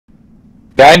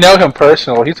Yeah, I know him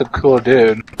personally. He's a cool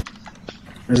dude.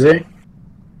 Is he?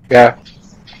 Yeah.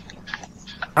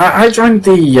 I joined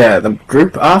the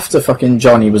group after fucking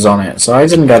Johnny was on it, so I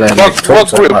didn't get any.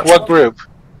 What group? Much. What group?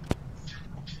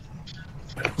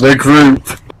 The group.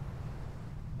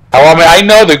 Oh, I mean, I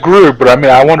know the group, but I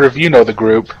mean, I wonder if you know the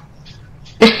group.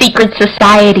 The secret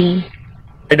society.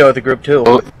 I know the group too.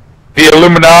 The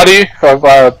Illuminati of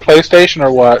PlayStation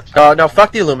or what? No,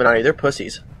 fuck the Illuminati. They're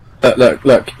pussies.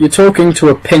 Look. You're talking to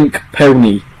a pink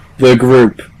pony. The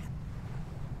group.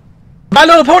 My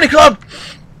Little Pony Club!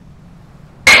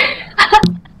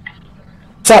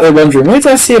 Sat there wondering, where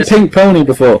did I see a pink pony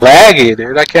before? Laggy,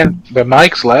 dude. I can't. The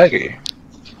mic's laggy.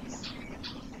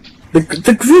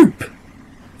 The group.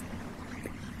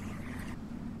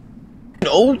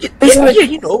 No, There's like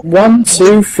you know. 1,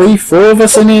 2, 3, 4 of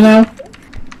us in here now.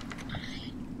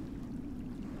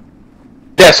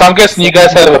 Yeah, so I'm guessing you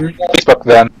guys have a Facebook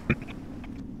then.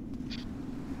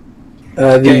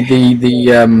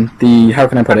 The how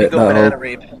can I put it?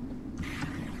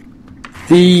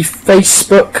 The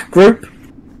Facebook group.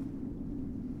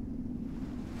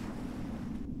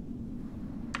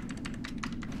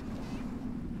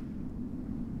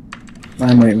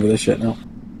 I'm waiting for this shit now.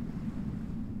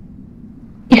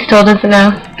 He still doesn't know.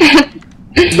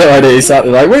 No idea, he's sat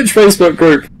there like, which Facebook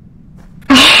group?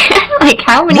 Like,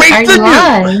 how many are you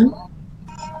on?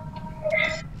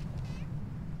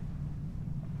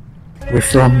 We're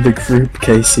from the group,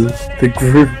 Casey. The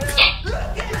group.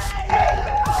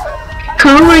 Who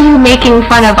are you making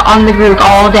fun of on the group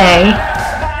all day?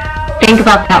 Think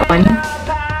about that one.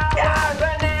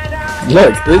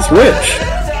 Look, it's Rich.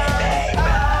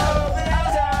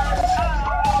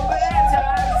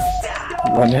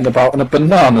 Running about in a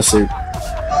banana suit.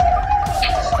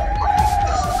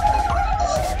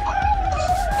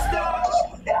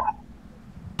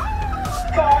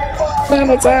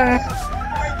 Banana time!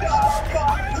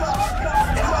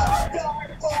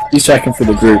 He's checking for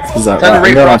the group. Is that Time to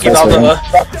right? rate Rocky Balboa.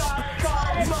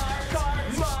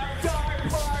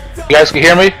 You guys can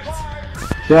hear me?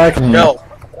 Yeah, I can hear you. No.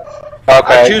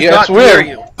 Okay. I choose Yeah, not it's to weird.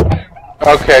 hear you.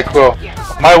 Okay, cool.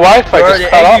 My Wi-Fi There are just the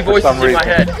cut angry off for voices some in reason. my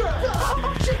head.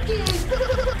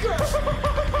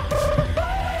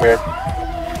 Weird.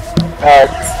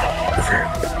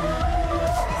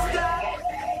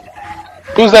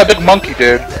 Who's that big monkey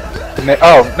dude?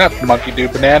 Oh, not the monkey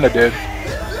dude, banana dude.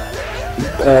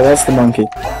 That's the monkey.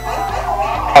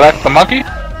 Oh, that's the monkey?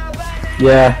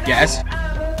 Yeah. Yes.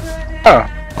 Oh,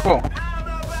 cool.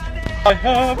 I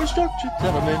have a structured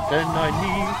settlement and I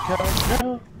need cash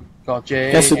now. Call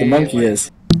J. Guess who the monkey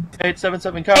is?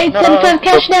 877 count 877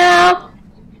 cash now!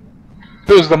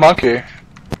 Who's the monkey?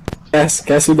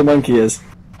 Guess who the monkey is?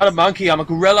 I'm not a monkey, I'm a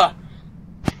gorilla.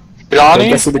 Johnny?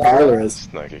 Guess who the gorilla is?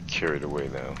 Let's not get carried away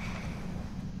now.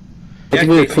 I'll give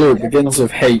you a clue. It begins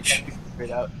with H.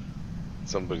 Straight out.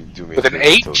 Somebody do me With a an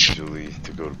favor, tell H? Julie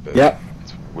to go to bed. Yep.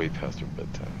 It's way past her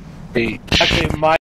bedtime. H. Actually, my